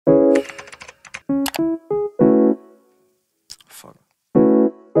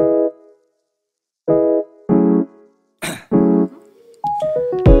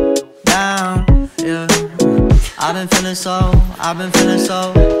feeling so, I've been feeling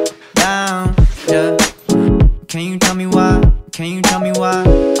so down, yeah. Can you tell me why? Can you tell me why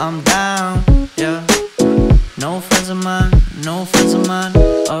I'm down, yeah? No friends of mine, no friends of mine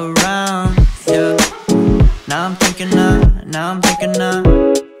around, yeah. Now I'm thinking I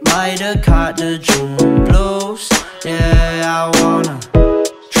might have caught the June blues. Yeah, I wanna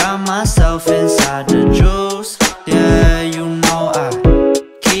drown myself inside the juice. Yeah, you know I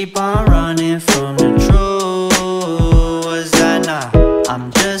keep on running from the truth. Was that not?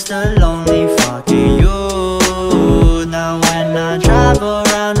 I'm just a lonely fucking you. Now when I drive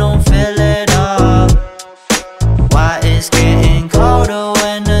around, don't feel it up. Why it's getting colder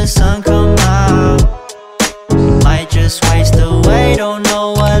when the sun come out? Might just waste away, don't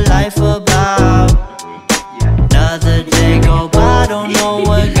know what life about. Another day go by, don't know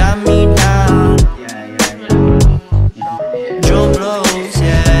what got me down. June blues,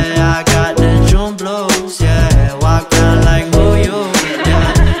 yeah, I got the June blues, yeah. Walk down like who you,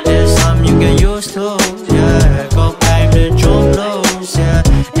 yeah. It's something you get used to, yeah. Go back to June blues, yeah.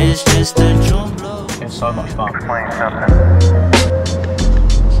 It's just the June blues. It's so much fun. Explain something.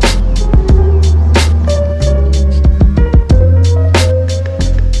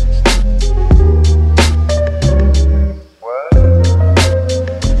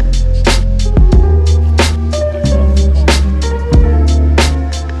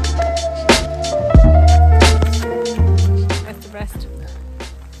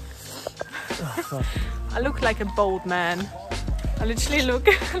 I look like a bold man. I literally look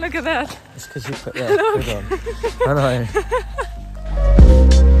at that. It's because you put that hood on. I know.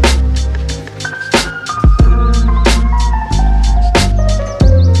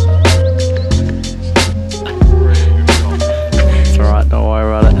 It's alright, don't worry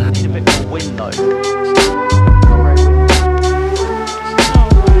about it. I need a bit more wind though.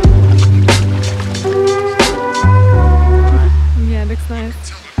 Yeah, looks nice.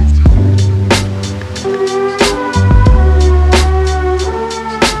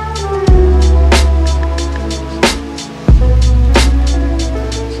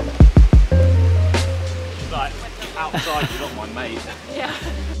 Outside, you're not my mate. Yeah.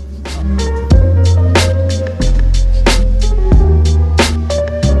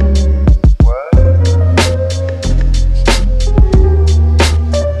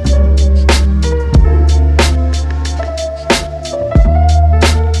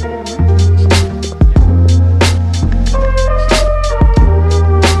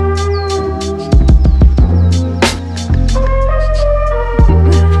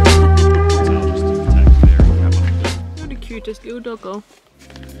 Cutest little doggo.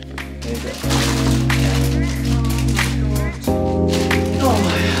 Oh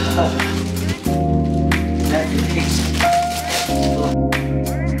my god. That is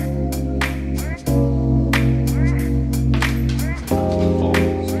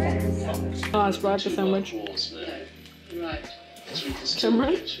Oh, it's right, the sandwich.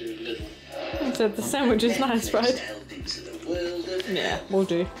 Cameron? I said the sandwich is nice, right? Yeah, we'll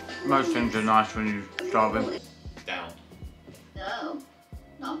do. Most things are nice when you're driving. Down. No,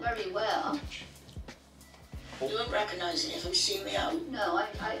 not very well. You won't recognise it if you see me out. No,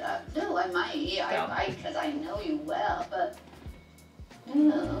 no, I might, because I know you well, but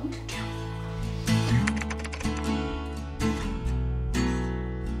no.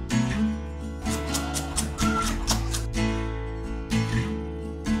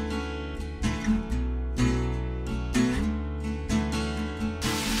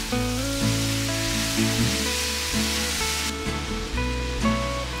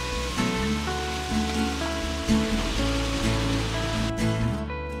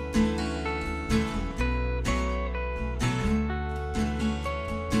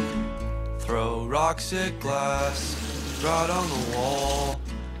 Rocks at glass, right on the wall,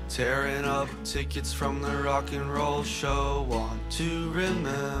 tearing up tickets from the rock and roll show. Want to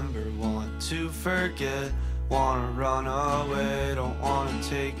remember, want to forget, wanna run away, don't wanna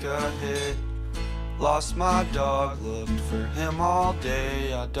take a hit. Lost my dog, looked for him all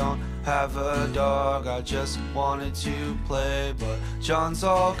day. I don't have a dog, I just wanted to play, but John's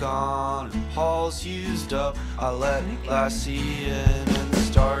all gone and Paul's used up. I let Lassie in and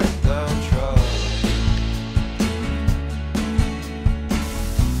started the truck.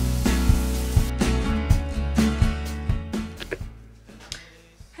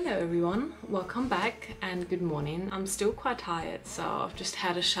 Hello everyone, welcome back and good morning. I'm still quite tired, so I've just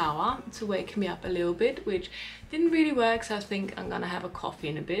had a shower to wake me up a little bit, which didn't really work, so I think I'm gonna have a coffee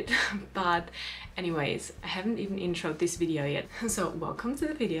in a bit. But anyways, I haven't even introed this video yet. So welcome to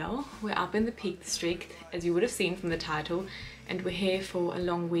the video. We're up in the Peak District, as you would have seen from the title. and we're here for a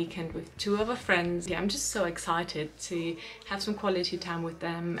long weekend with 2 other friends. Yeah, I'm just so excited to have some quality time with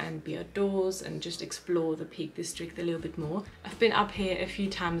them and be outdoors and just explore the Peak District a little bit more. I've been up here a few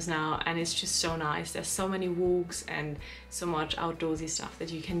times now and it's just so nice. There's so many walks and so much outdoorsy stuff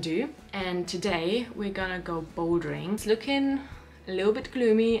that you can do. And today we're gonna go bouldering. It's looking a little bit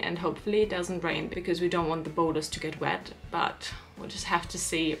gloomy and hopefully it doesn't rain because we don't want the boulders to get wet, but we'll just have to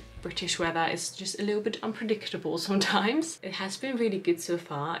see. British weather is just a little bit unpredictable sometimes. It has been really good so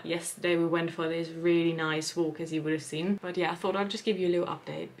far. Yesterday we went for this really nice walk, as you would have seen. But yeah, I thought I'd just give you a little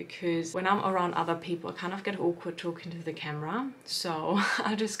update because when I'm around other people I kind of get awkward talking to the camera. So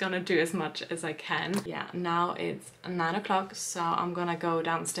I'm just gonna do as much as I can. Yeah, now it's 9 o'clock, so I'm gonna go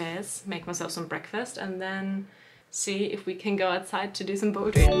downstairs, make myself some breakfast and then see if we can go outside to do some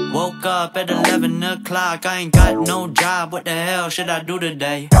bouldering. Woke up at 11 o'clock, I ain't got no job, what the hell should I do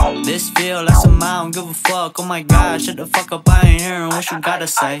today? This feel like some I don't give a fuck, oh my god, shut the fuck up, I ain't hearing what you gotta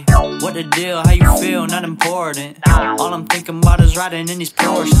say. What the deal, how you feel, not important. All I'm thinking about is riding in these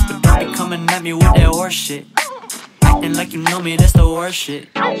Porsches, but don't be coming at me with that horse shit. Acting like you know me, that's the worst shit.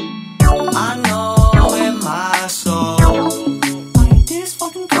 I know in my soul, like this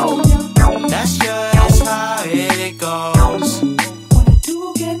fucking cold, yeah. That's just how it goes. When I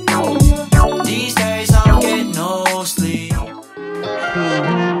do get older, these days I don't get no sleep.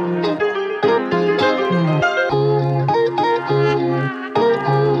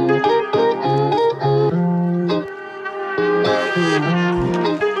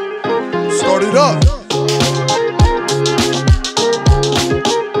 Start it up.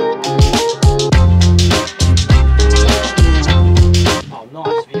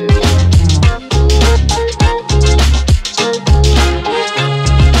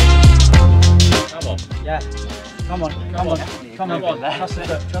 Come on, trust the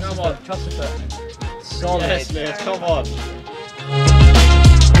foot, trust the foot. Solid. Yes, Leah, come on.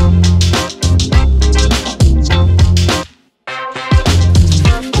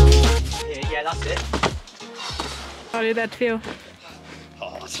 Yeah, that's it. How did that feel?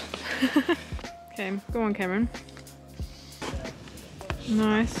 Hard. Okay, go on, Cameron.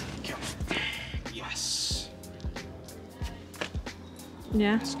 Nice. Yes.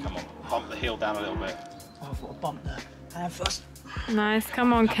 Yeah. Come on, bump the heel down a little bit. Oh, I've got to bump the hand first. Nice,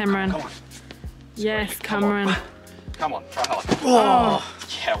 come on, Cameron. Come on. Yes, Cameron. Come on, try hard. Oh.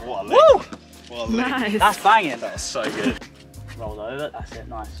 Yeah, what a leg. Woo! What a leg. Nice. That's banging. That was so good. Roll over, that's it,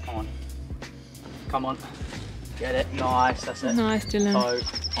 nice, come on. Come on. Get it, nice, that's it. Nice, Dylan. Toe.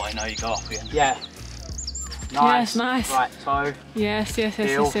 Oh, I know you go off again. Yeah. Nice. Yes, nice. Right, toe. Yes, yes, yes,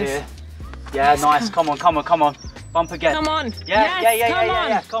 Heel yes, yes. here. Yeah, nice, come on, come on, come on. Bump again. Come on. Yeah, yes, yeah, come on.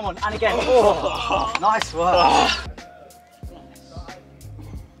 yeah, come on, and again. Oh, nice work.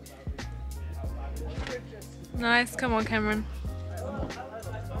 Nice, come on, Cameron.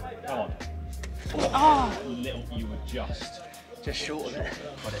 Come on. Oh. Little, you were just short of it.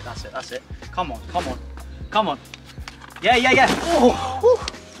 Got it, that's it, that's it. Come on, come on, come on. Yeah, yeah, yeah. Oh.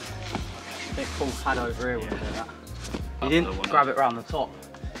 A bit full pad over here when we do that. You didn't grab it round the top.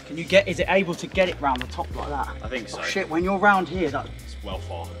 Can you get, is it able to get it round the top like that? I think so. Oh, shit, when you're round here, that's well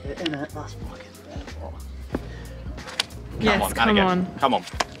far. in it, that's fucking far. Yes, come on. Come on.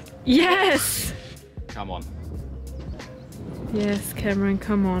 Yes. Come on. Yes, Cameron,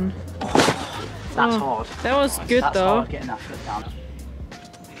 come on. That's hard. That was good that's though. Hard getting that foot down.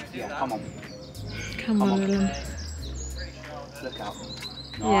 Yeah, come on. Come on, Dylan. Look out.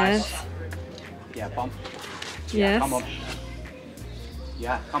 Nice. Yes. Yeah, bump. Yes. Come on.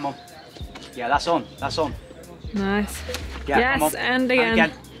 Yeah, come on. Yeah, that's on. That's on. Nice. Yeah, yes, come on. and again.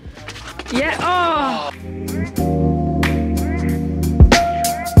 And again. Yeah. Oh.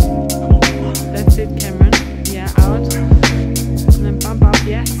 That's it, Cameron. Yeah, out. And then bump up.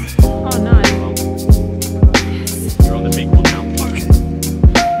 Yes. Oh, nice. Yes. You're on the big one now.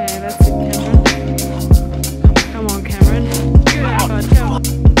 Okay, that's it, Cameron. Come on, Cameron. Good effort. Go.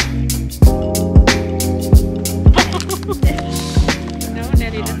 No,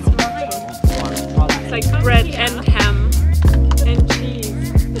 Nelly, that's smile. It's like bread and ham and cheese.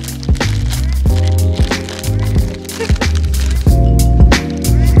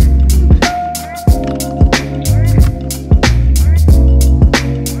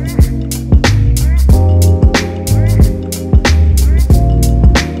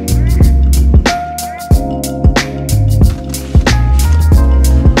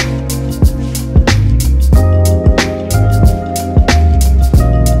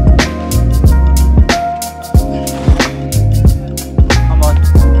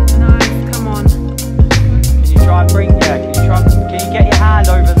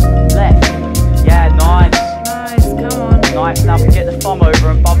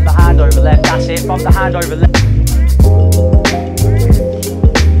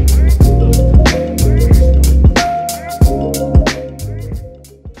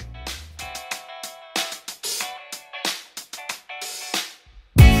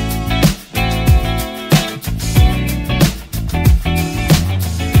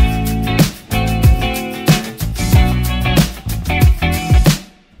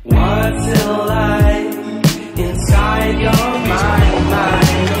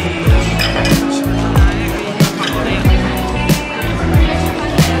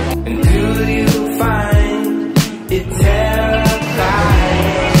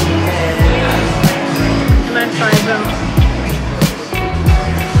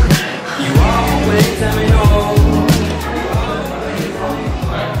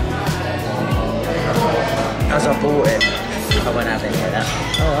 I bought it, I won't have any of that.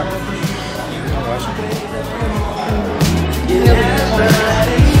 Alright.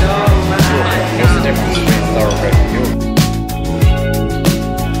 What's the difference between thoroughbred and York?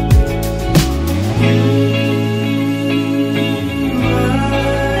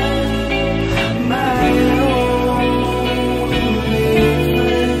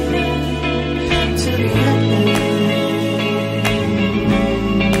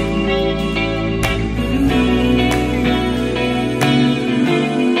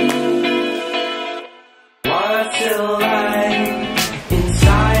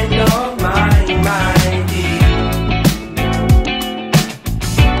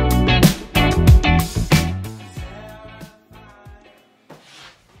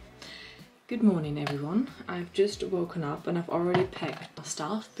 Good morning everyone. I've just woken up and I've already packed my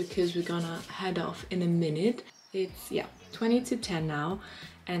stuff because we're gonna head off in a minute. It's 20 to 10 now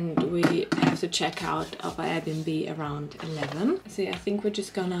and we have to check out of our Airbnb around 11. So I think we're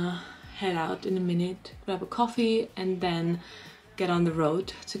just gonna head out in a minute, grab a coffee and then get on the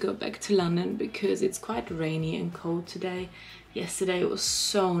road to go back to London because it's quite rainy and cold today. Yesterday it was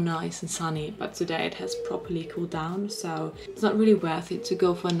so nice and sunny, but today it has properly cooled down, so it's not really worth it to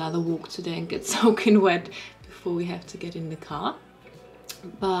go for another walk today and get soaking wet before we have to get in the car.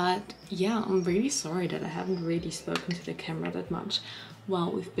 But yeah, I'm really sorry that I haven't really spoken to the camera that much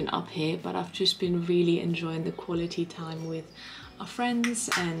while we've been up here, but I've just been really enjoying the quality time with our friends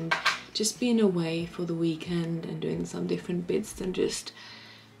and just being away for the weekend and doing some different bits than just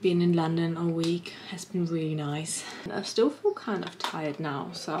being in London all week has been really nice. And I still feel kind of tired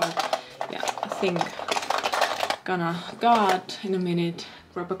now, so yeah, I think I'm gonna go out in a minute,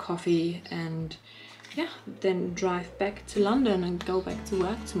 grab a coffee and yeah, then drive back to London and go back to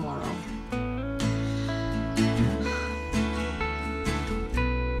work tomorrow.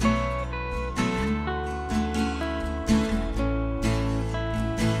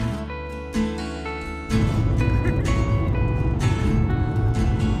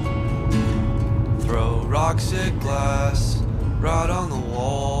 Rocks at glass, right on the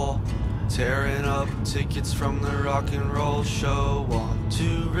wall, tearing up tickets from the rock and roll show. Want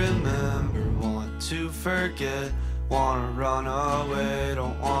to remember, want to forget, wanna run away,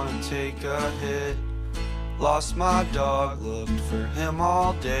 don't wanna take a hit. Lost my dog, looked for him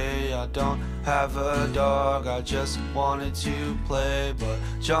all day. I don't have a dog, I just wanted to play, but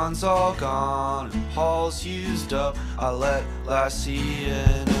John's all gone and Paul's used up. I let Lassie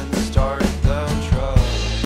in and started the truck.